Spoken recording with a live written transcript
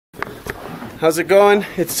how's it going?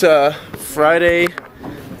 It's Friday,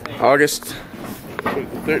 August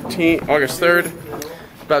 3rd,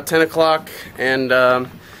 about 10 o'clock, and we're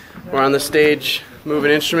on the stage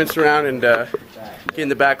moving instruments around and getting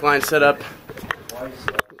the back line set up.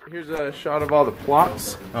 Here's a shot of all the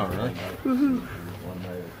plots. Oh, really? Woohoo.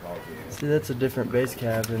 See, that's a different bass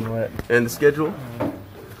cab than what... And the schedule.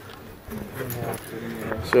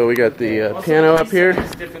 So we got the piano up here.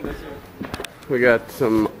 We got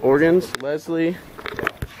some organs, Leslie,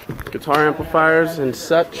 guitar amplifiers and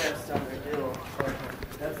such.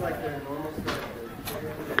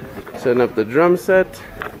 Setting up the drum set.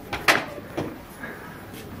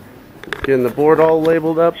 Getting the board all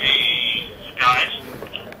labeled up.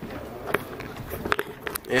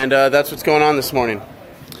 And that's what's going on this morning.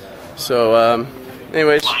 So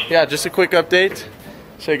anyways, yeah, just a quick update.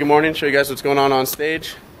 Say good morning, show you guys what's going on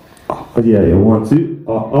stage. Yeah, 1, 2,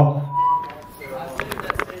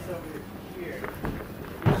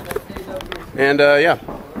 And yeah,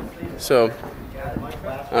 so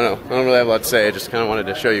I don't really have a lot to say. I just kind of wanted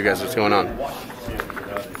to show you guys what's going on.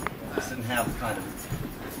 This didn't have kind of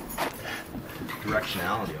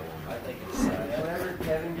directionality. Whenever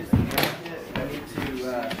Kevin gets the drum kit,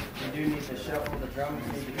 we do need to shuffle the drums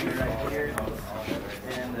need to be right here,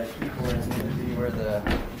 and the keyboards need to be where the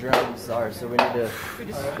drums are. So we need to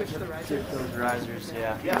switch those risers.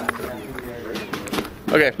 Yeah.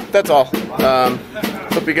 Okay, that's all.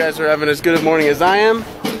 Hope you guys are having as good a morning as I am,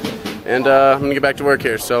 and I'm gonna get back to work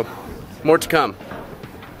here. So more to come.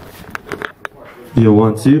 Yeah,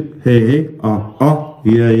 1, 2, hey,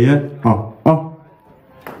 yeah.